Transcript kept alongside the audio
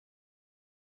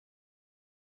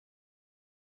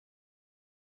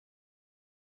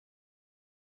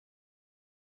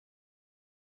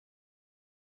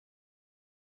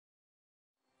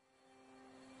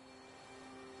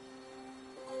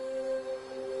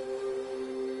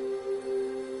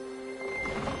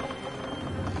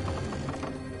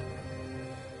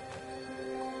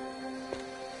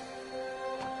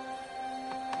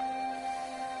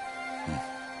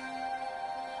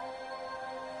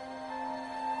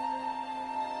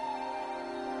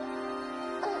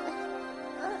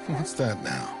What's that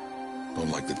now? Don't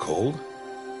like the cold?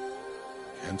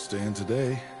 Can't stay in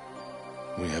today.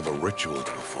 We have a ritual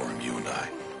to perform, you and I.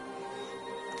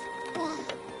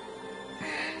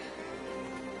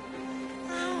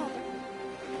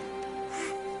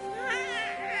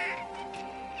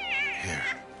 Here.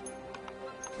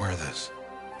 Wear this.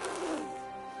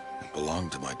 It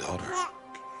belonged to my daughter.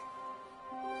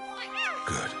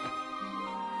 Good.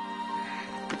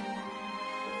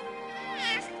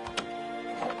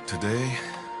 Today,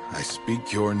 I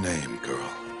speak your name, girl.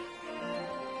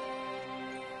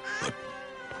 But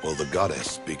will the goddess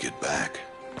speak it back?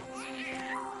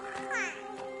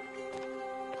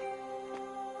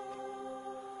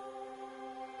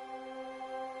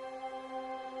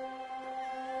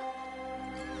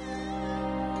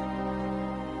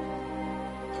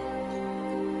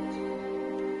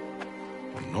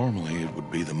 Normally, it would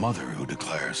be the mother who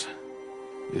declares,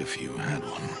 if you had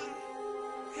one.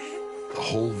 The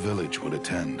whole village would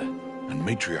attend, and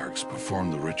matriarchs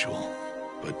perform the ritual.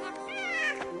 But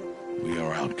we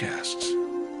are outcasts.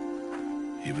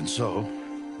 Even so,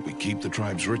 we keep the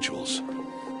tribe's rituals.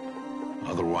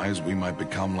 Otherwise, we might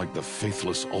become like the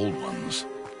faithless old ones,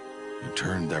 who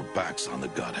turned their backs on the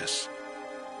goddess.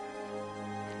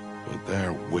 But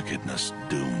their wickedness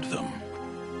doomed them.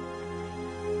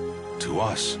 To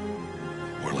us,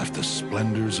 were left the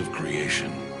splendors of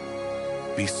creation,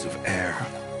 beasts of air,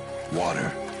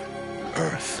 water,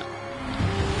 earth,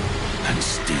 and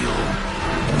steel.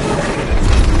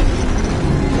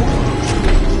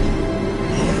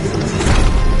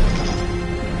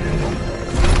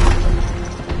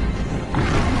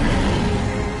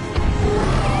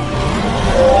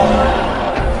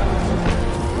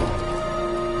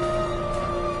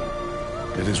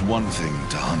 It is one thing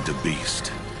to hunt a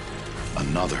beast,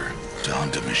 another to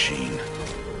hunt a machine.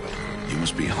 You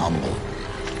must be humble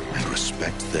and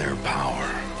respect their power.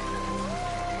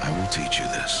 I will teach you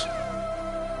this.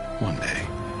 One day.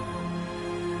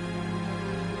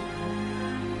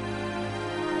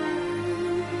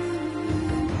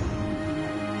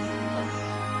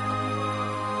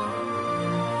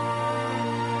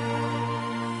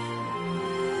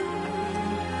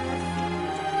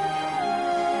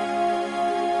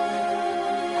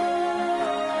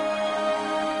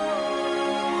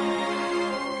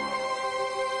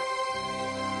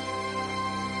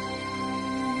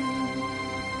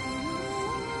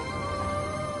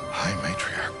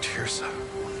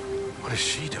 What is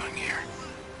she doing here?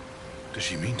 Does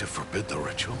she mean to forbid the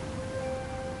ritual?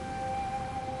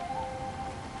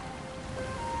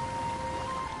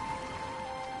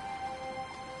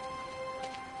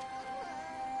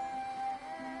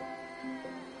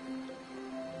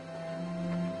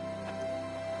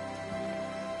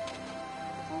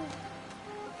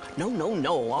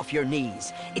 No, off your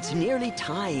knees. It's nearly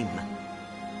time.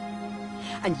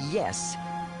 And yes,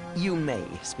 you may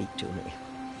speak to me.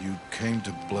 You came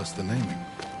to bless the naming.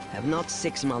 Have not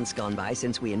 6 months gone by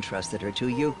since we entrusted her to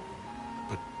you?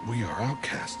 But we are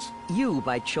outcasts. You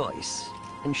by choice,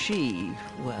 and she,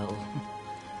 well...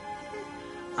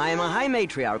 I am a High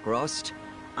Matriarch, Rost.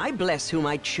 I bless whom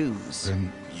I choose.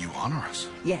 Then you honor us.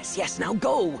 Yes, now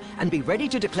go, and be ready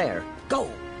to declare. Go!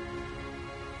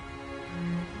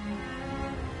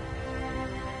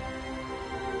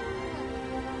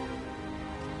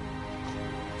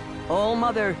 Oh,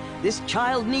 Mother, this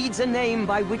child needs a name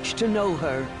by which to know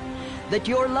her, that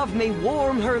your love may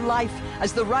warm her life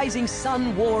as the rising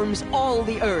sun warms all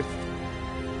the earth.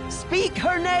 Speak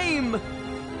her name!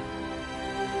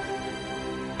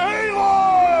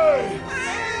 Aloy!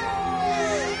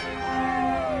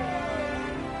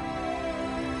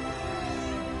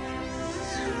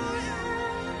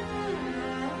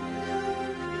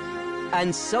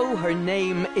 And so her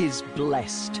name is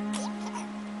blessed.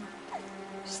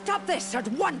 Stop this at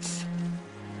once!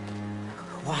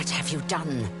 What have you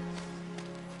done?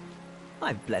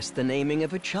 I've blessed the naming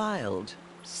of a child.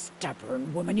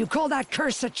 Stubborn woman, you call that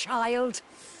curse a child?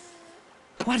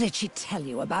 What did she tell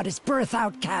you about his birth,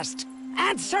 outcast?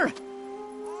 Answer!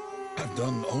 I've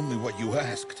done only what you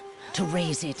asked. To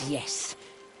raise it, yes.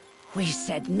 We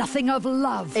said nothing of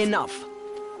love. Enough.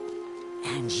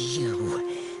 And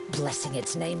you, blessing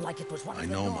its name like it was one I of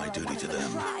the know Nora, my duty one of to the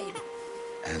them. tribe.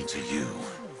 And to you.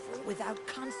 Without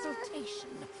consultation.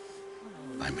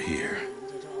 I'm here.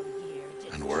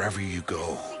 And wherever you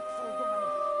go,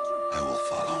 I will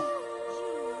follow.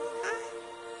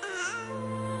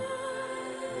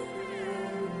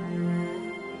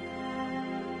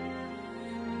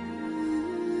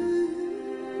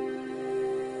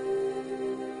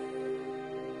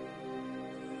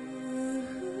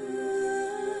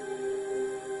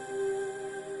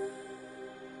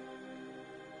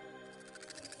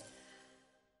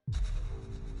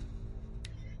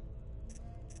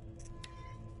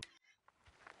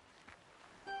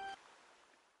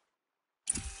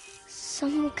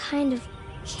 some kind of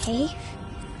cave?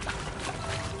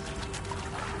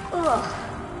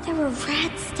 Ugh, there were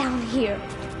rats down here.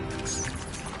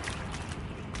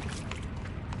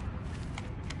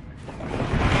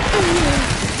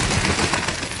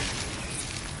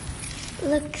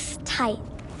 Looks tight,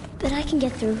 but I can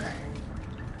get through.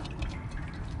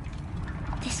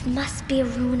 This must be a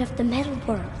ruin of the metal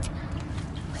world.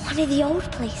 One of the old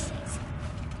places.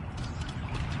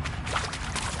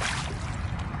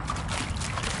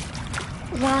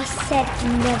 Ross said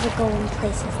never go in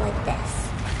places like this.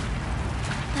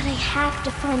 But I have to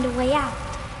find a way out.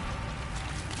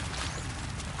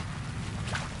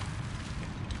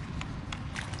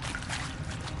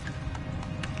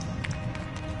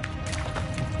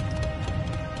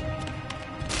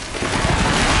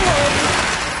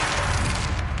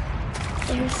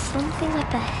 There's something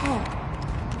up ahead.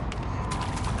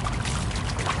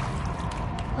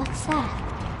 What's that?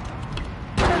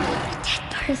 A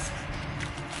dead person.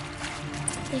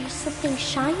 There's something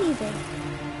shiny there.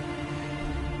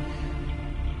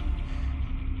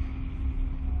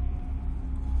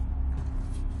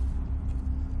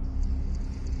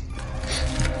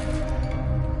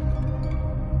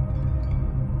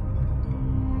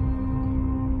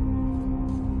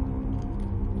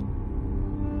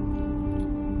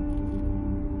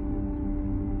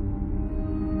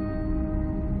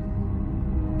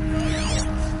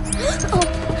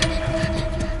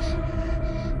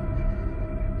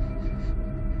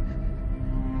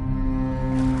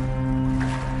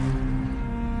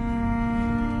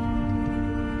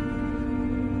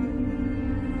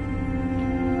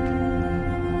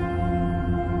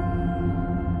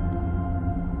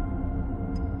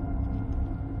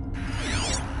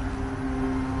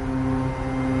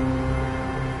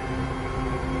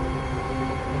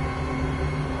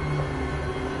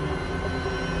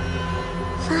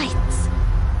 Lights.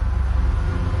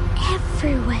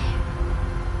 Everywhere.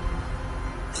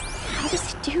 How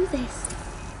does it do this?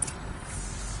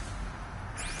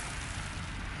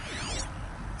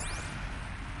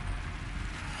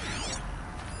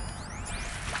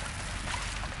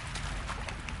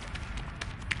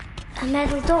 A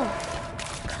metal door.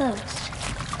 Closed.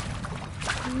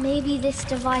 Maybe this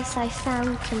device I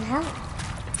found can help.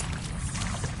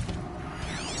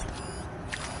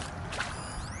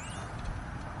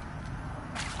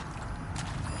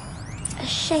 A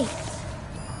shape.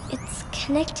 It's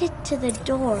connected to the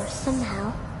door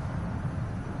somehow.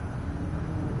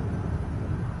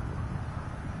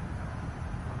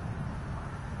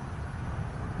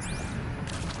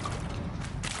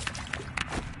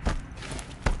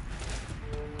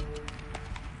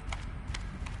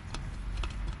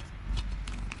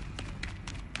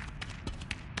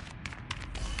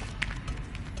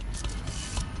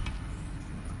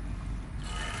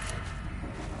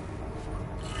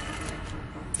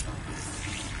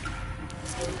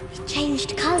 It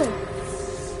changed color.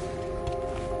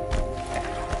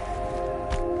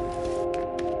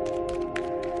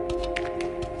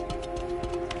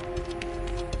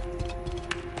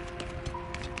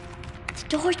 The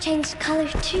door changed color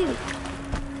too.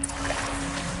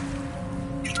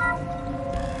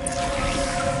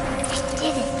 It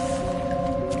did it.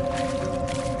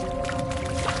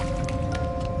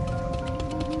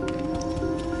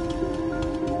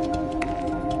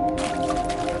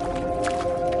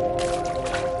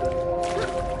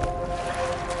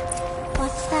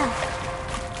 What's that?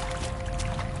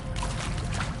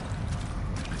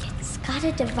 It's got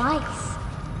a device,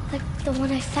 like the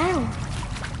one I found.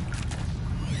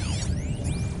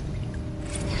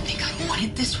 You think I want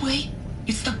it this way?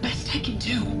 It's the best I can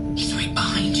do. He's right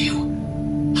behind you.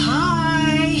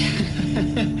 Hi!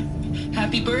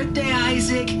 Happy birthday,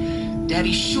 Isaac.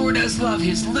 Daddy sure does love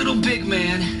his little big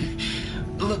man.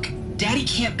 Look, Daddy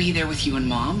can't be there with you and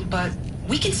Mom, but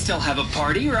we can still have a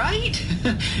party, right?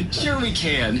 Sure we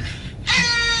can.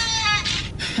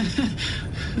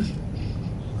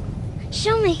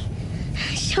 Show me.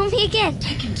 Show me again.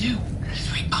 I can do.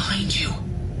 He's right behind you.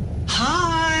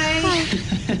 Hi!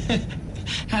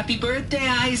 Happy birthday,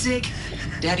 Isaac.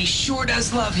 Daddy sure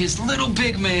does love his little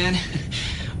big man.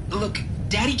 Look,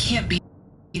 Daddy can't be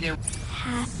there.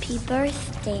 Happy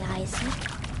birthday, Isaac.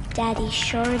 Daddy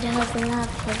sure does love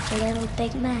his little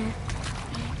big man.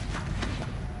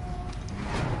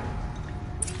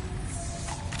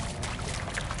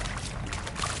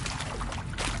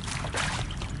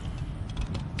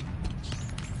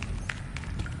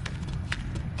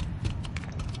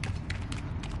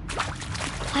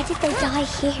 Why did they die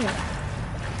here?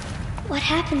 What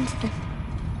happened to them?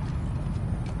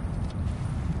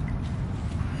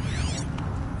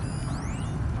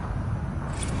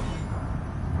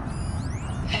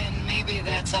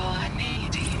 that's all I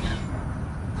need, you know.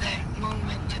 That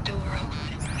moment the door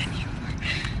opened and you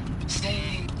were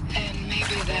staying, and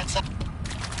maybe that's all.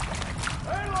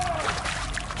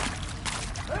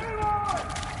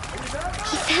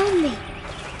 He found me.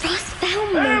 Ross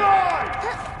found me.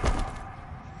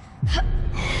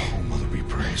 Oh, Mother be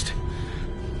praised.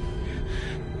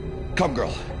 Come,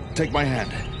 girl. Take my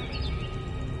hand.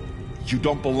 You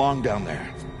don't belong down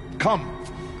there. Come.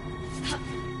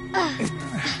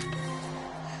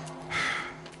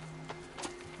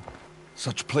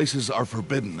 Such places are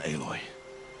forbidden, Aloy.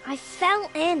 I fell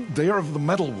in. They are of the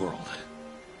metal world.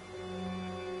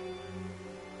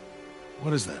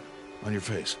 What is that on your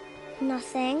face?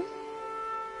 Nothing.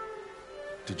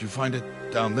 Did you find it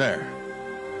down there?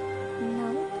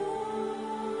 No.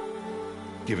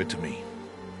 Give it to me.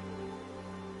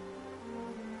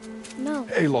 No.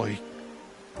 Aloy,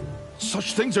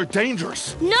 such things are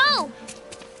dangerous. No!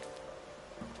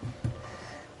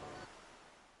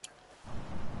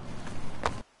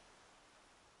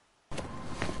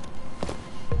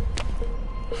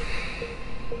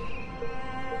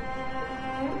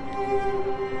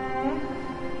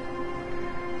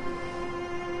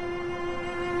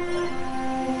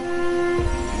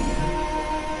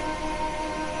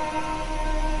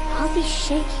 All these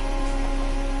shapes.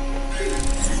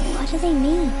 What do they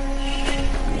mean?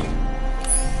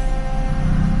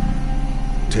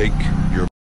 Take your...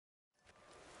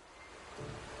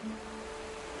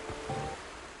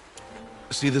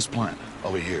 See this plant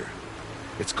over here?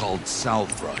 It's called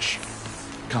salve brush.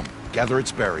 Come, gather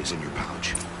its berries in your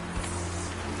pouch.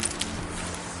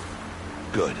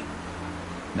 Good.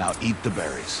 Now eat the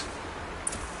berries.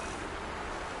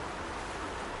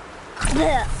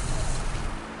 Blech.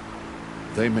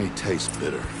 They may taste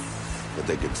bitter, but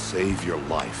they could save your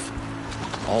life.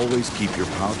 Always keep your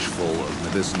pouch full of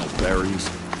medicinal berries,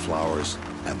 flowers,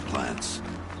 and plants.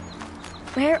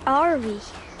 Where are we?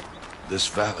 This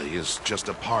valley is just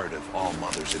a part of All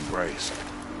Mother's embrace.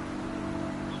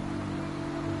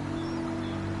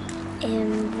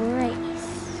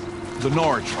 Embrace. The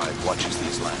Nora tribe watches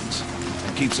these lands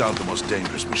and keeps out the most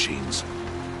dangerous machines,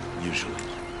 usually.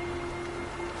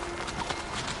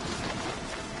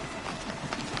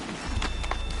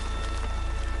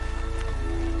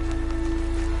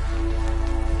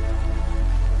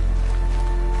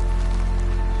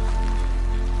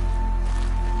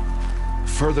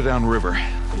 Further downriver,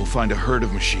 we'll find a herd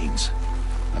of machines,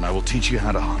 and I will teach you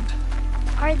how to hunt.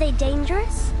 Are they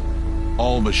dangerous?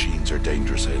 All machines are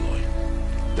dangerous, Aloy.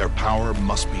 Their power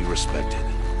must be respected.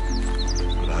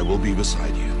 But I will be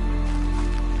beside you.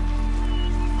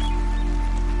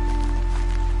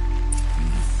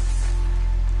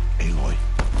 Aloy,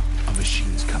 a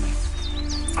machine's coming.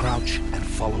 Crouch and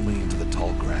follow me into the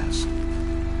tall grass.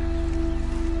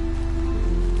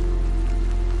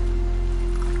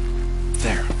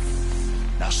 There.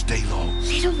 Now stay low.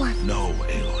 Little one. No,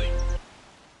 Aloy.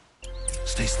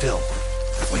 Stay still.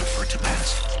 Wait for it to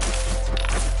pass.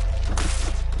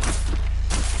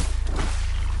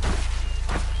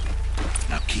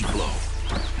 Now keep low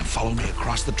and follow me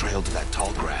across the trail to that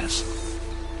tall grass.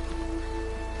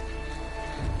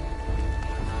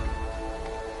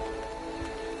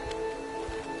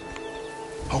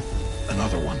 Oh,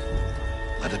 another one.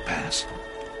 Let it pass.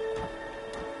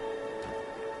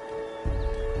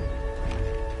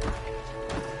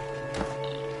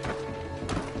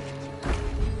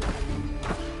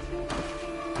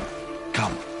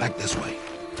 Come, back this way.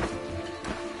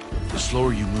 The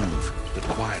slower you move, the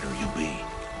quieter you'll be.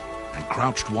 And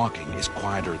crouched walking is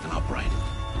quieter than upright.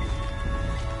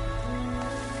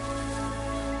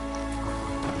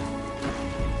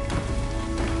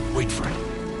 Wait for it.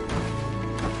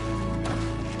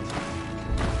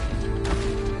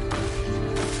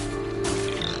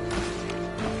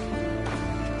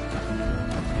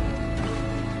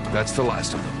 That's the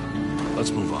last of them.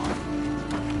 Let's move on.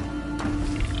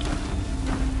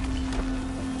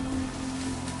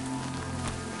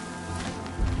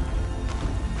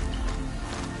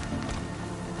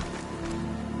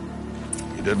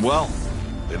 You did well.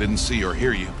 They didn't see or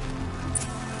hear you.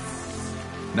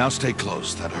 Now stay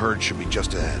close. That herd should be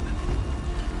just ahead.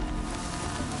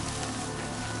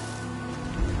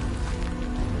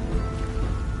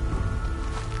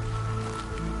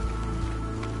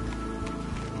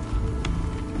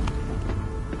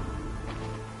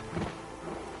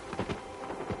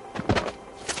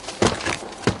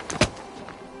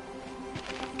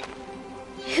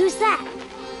 Who's that?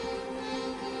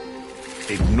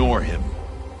 Ignore him.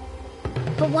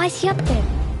 But why's he up there?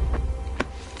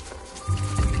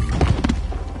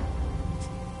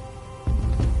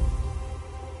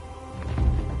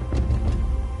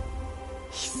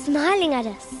 smiling at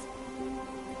us.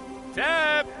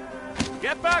 Deb!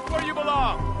 Get back where you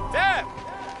belong! Deb!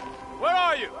 Where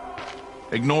are you?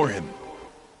 Ignore him.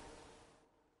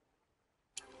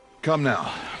 Come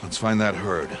now, let's find that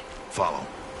herd. Follow.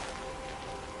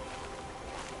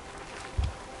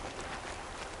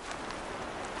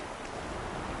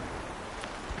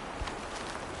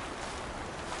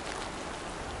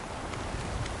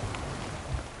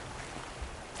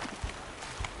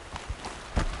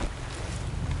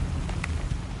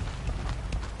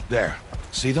 There.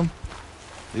 See them?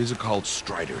 These are called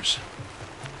striders.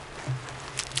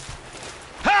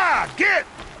 Ha! Get!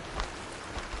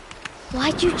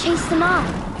 Why'd you chase them off?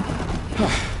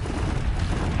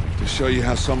 To show you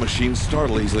how some machines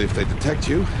startle easily if they detect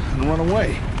you and run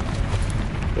away.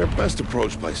 They're best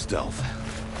approached by stealth.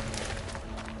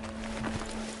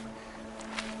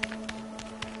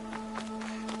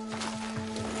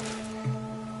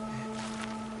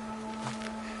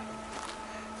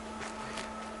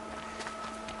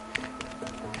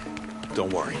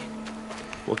 Don't worry.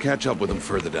 We'll catch up with them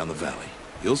further down the valley.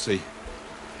 You'll see.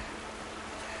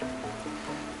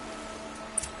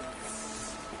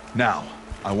 Now,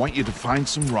 I want you to find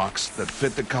some rocks that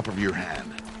fit the cup of your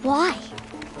hand. Why?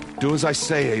 Do as I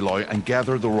say, Aloy, and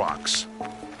gather the rocks.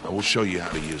 I will show you how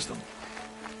to use them.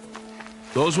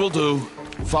 Those will do.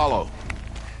 Follow.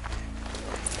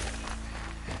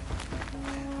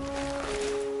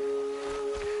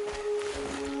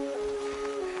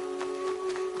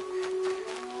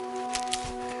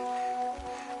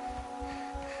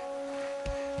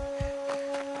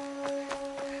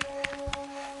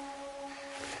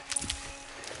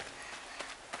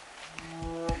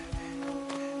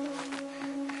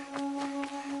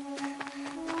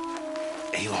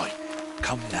 Aloy,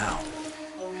 come now.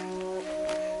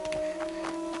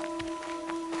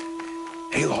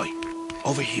 Aloy,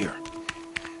 over here.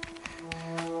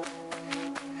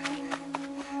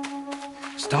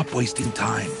 Stop wasting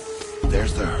time.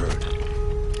 There's the herd.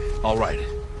 All right,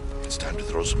 it's time to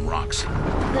throw some rocks.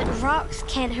 But rocks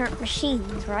can't hurt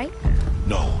machines, right?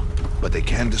 No, but they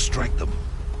can distract them.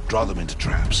 Draw them into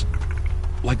traps.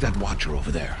 Like that watcher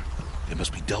over there. It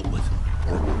must be dealt with,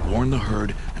 or it will warn the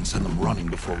herd and send them running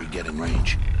before we get in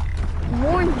range.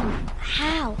 Warn them?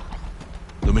 How?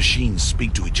 The machines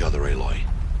speak to each other, Aloy.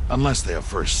 Unless they are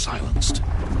first silenced.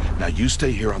 Now you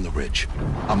stay here on the ridge.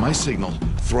 On my signal,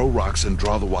 throw rocks and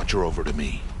draw the watcher over to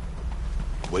me.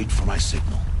 Wait for my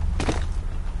signal.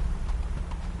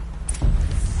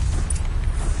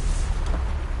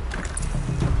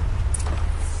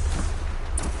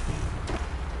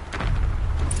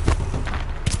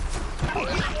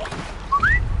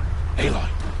 Aloy,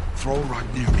 throw a rock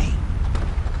near me.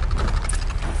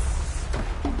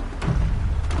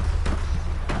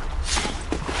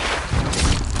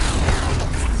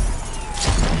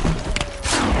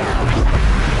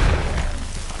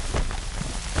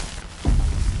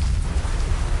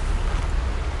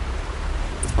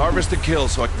 Harvest a kill,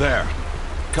 so there.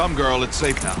 Come, girl, it's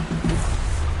safe now.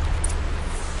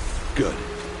 Good.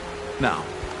 Now,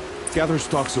 gather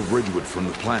stalks of ridgewood from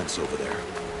the plants over there.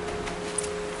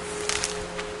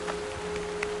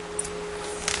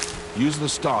 Use the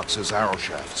stalks as arrow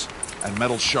shafts, and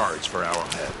metal shards for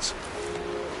arrowheads.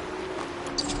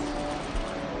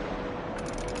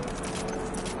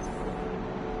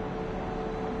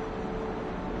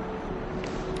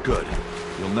 Good.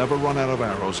 You'll never run out of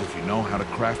arrows if you know how to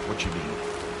craft what you need.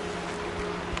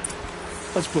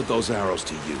 Let's put those arrows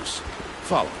to use.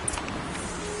 Follow.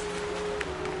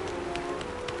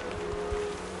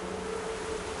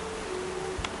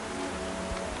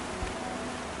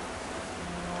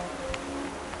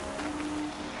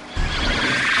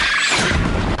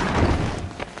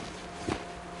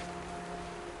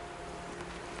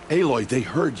 Aloy, they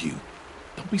heard you.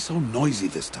 Don't be so noisy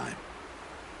this time.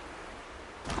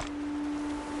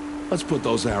 Let's put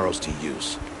those arrows to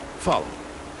use. Follow.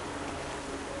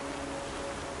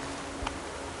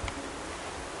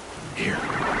 Here,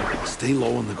 stay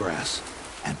low in the grass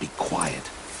and be quiet.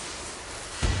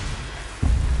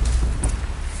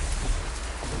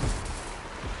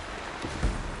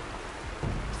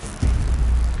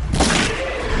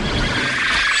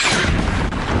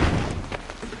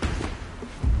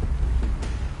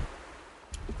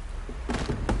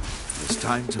 It's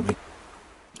time to make...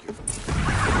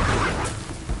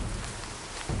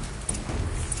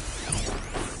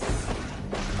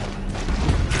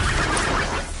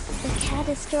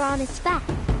 Still on its back.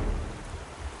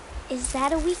 Is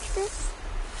that a weakness?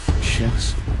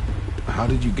 Yes. How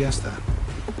did you guess that?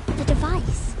 The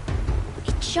device.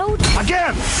 It showed...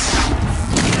 Again!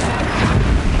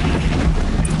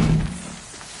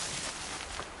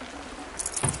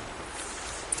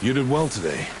 You did well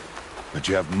today, but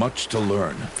you have much to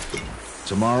learn.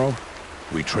 Tomorrow,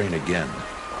 we train again.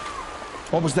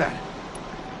 What was that?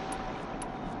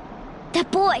 That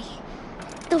boy!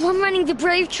 The one running the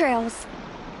brave trails.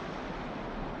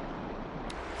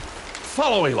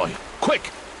 Follow, Aloy!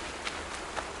 Quick!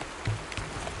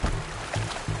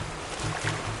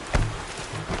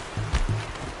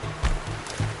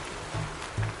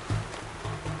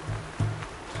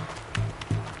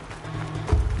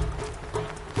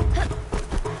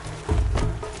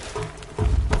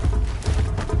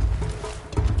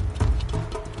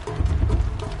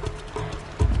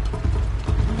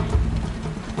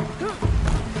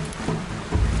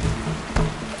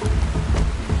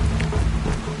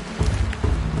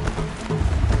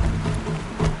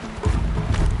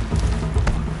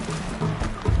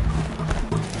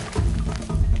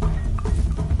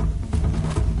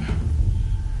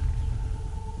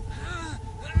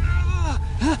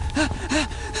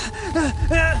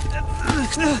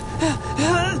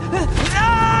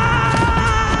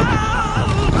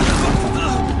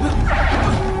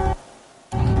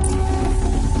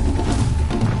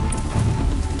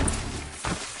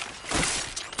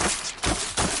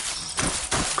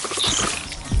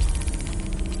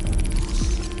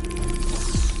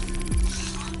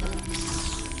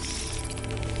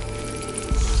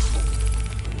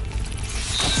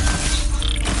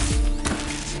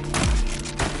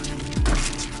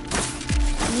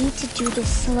 Do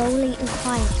this slowly and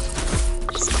quietly.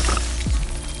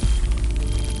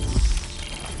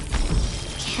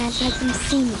 Can't let them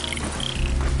see me.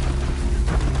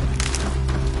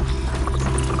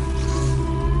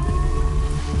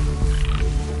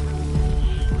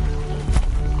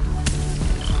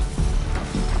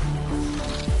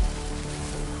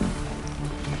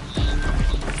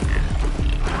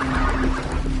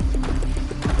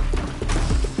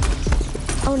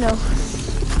 Oh no.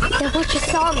 The butcher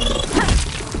saw me.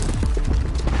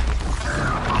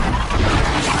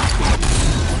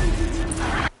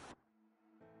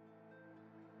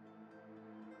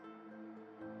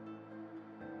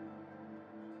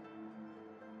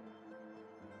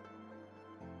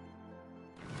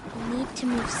 I need to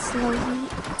move slowly and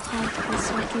quietly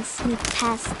so I can sneak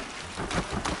past them.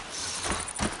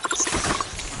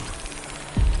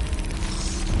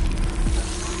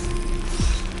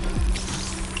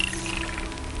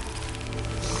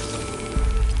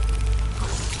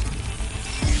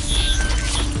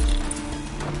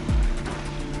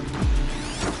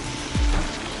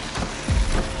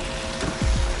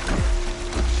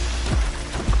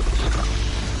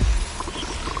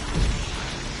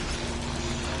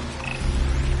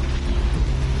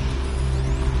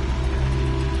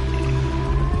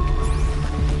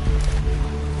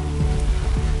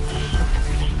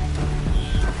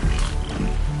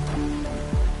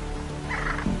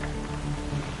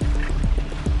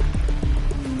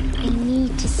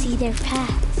 Their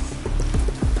paths.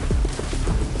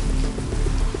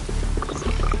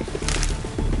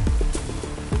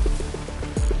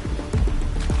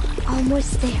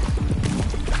 Almost there.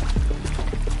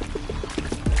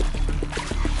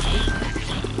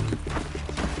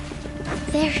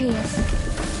 There he is.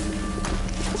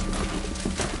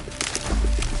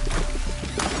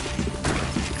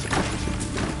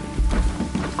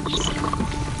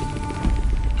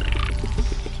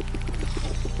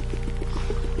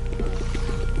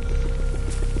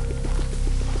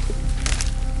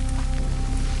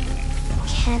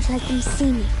 Can't let them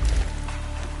see me.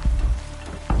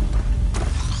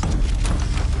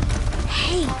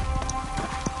 Hey!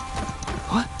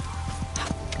 What?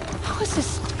 How is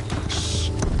this? Shh.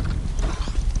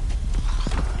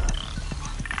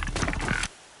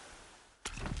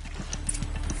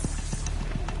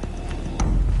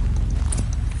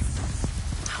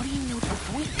 How do you know to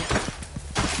avoid this?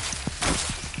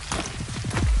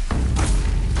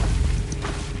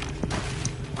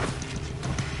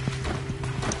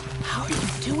 How are you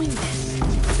doing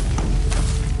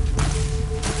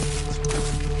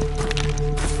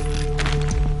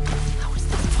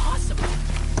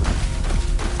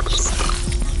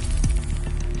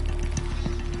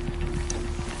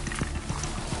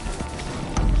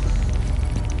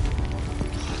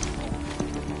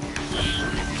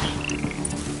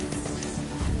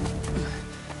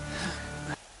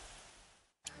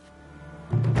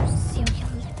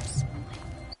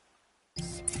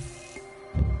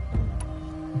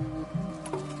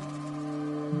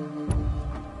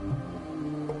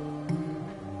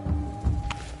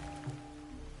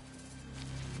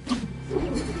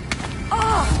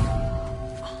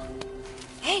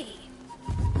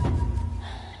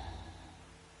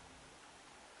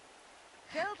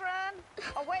Children,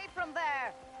 away from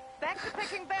there. Back to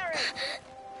picking berries.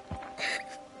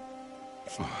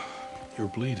 You're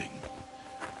bleeding.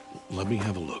 Let me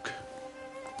have a look.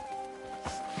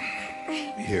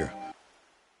 Here.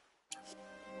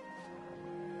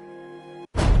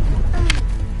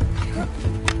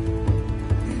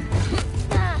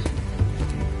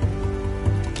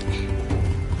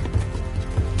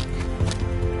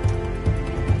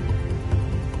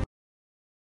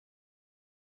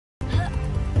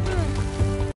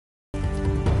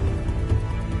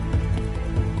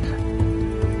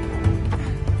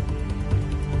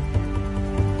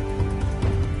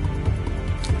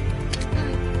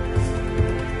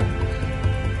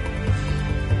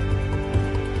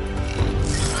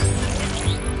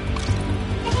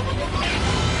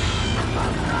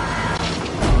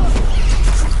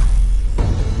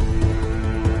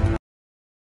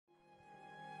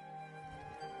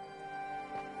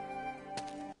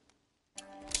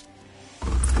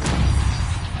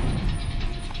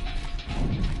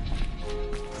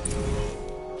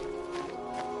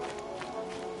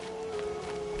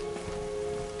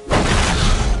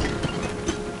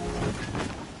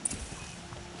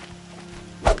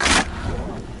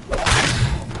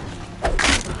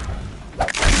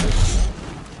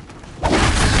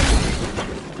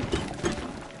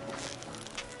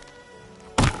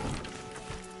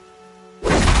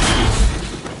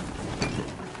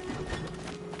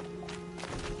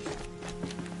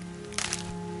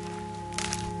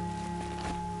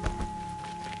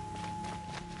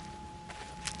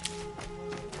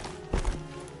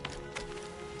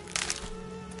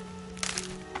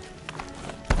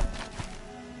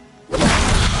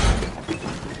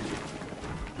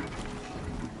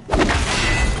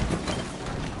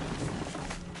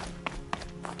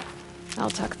 I'll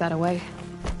tuck that away.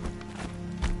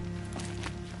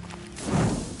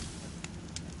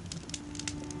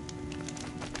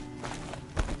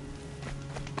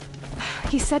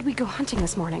 He said we'd go hunting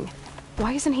this morning.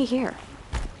 Why isn't he here?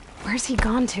 Where's he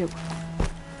gone to?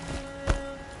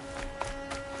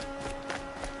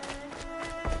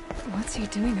 What's he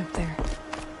doing up there?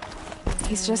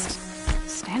 He's just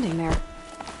standing there.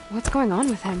 What's going on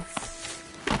with him?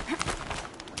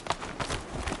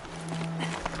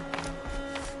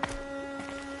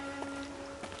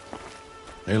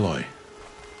 Aloy,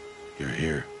 you're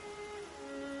here.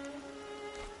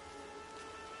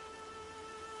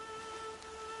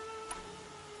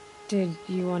 Did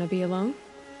you want to be alone?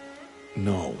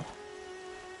 No.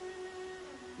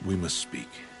 We must speak.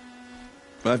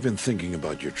 I've been thinking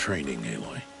about your training,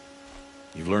 Aloy.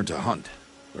 You've learned to hunt,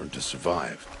 learned to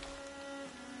survive.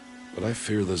 But I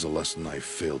fear there's a lesson I've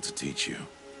failed to teach you.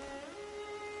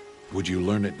 Would you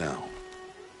learn it now?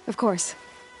 Of course.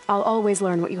 I'll always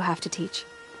learn what you have to teach.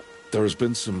 There has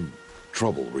been some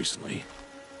trouble recently.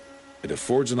 It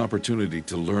affords an opportunity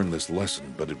to learn this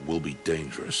lesson, but it will be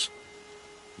dangerous.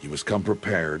 You must come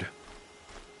prepared,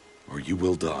 or you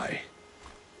will die.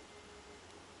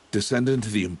 Descend into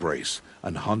the Embrace,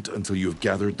 and hunt until you have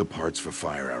gathered the parts for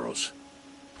fire arrows.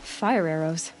 Fire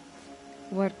arrows?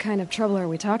 What kind of trouble are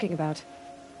we talking about?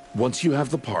 Once you have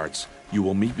the parts, you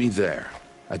will meet me there,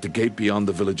 at the gate beyond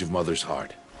the village of Mother's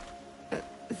Heart.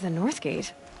 The North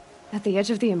Gate? At the edge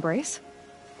of the Embrace?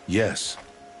 Yes.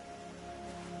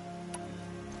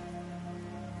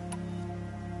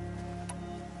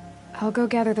 I'll go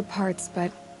gather the parts,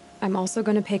 but I'm also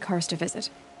going to pay Karst a visit.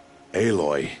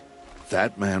 Aloy,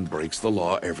 that man breaks the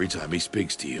law every time he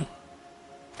speaks to you.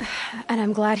 And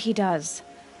I'm glad he does.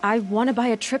 I want to buy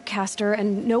a tripcaster,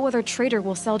 and no other trader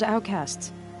will sell to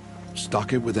outcasts.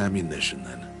 Stock it with ammunition,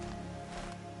 then.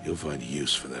 You'll find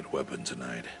use for that weapon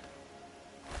tonight.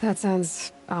 That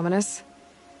sounds ominous.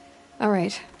 All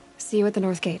right. See you at the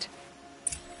North Gate.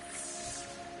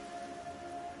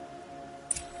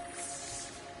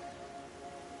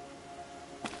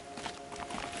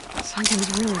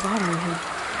 Something's really bothering him.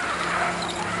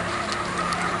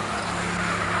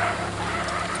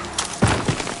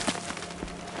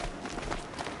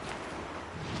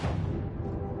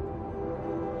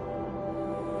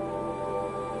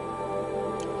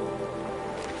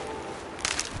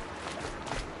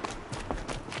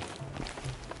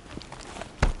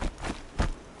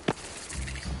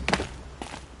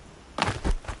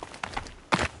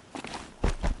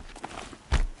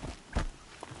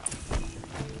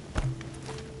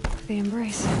 The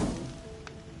Embrace.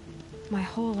 My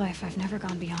whole life, I've never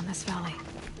gone beyond this valley.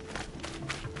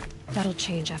 That'll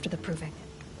change after the proving.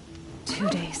 2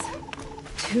 days.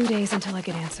 2 days until I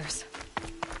get answers.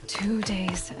 2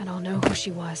 days, and I'll know who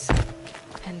she was.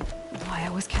 And why I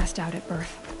was cast out at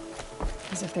birth.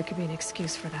 As if there could be an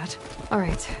excuse for that. All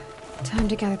right. Time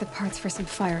to gather the parts for some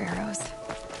fire arrows.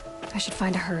 I should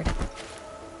find a herd.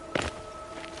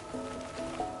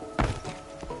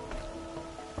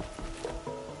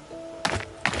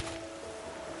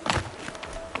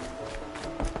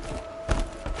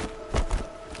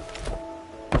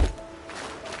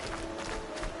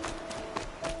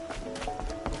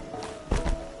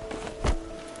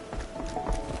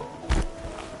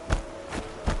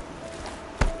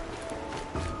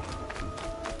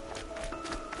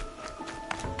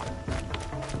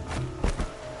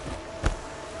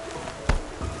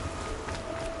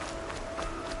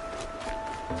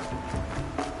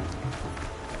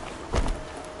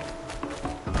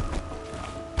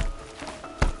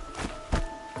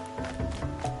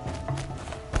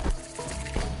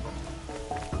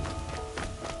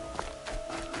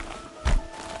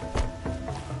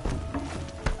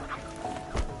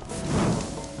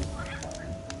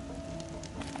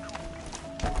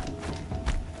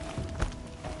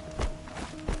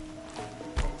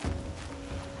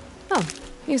 Oh,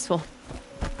 useful.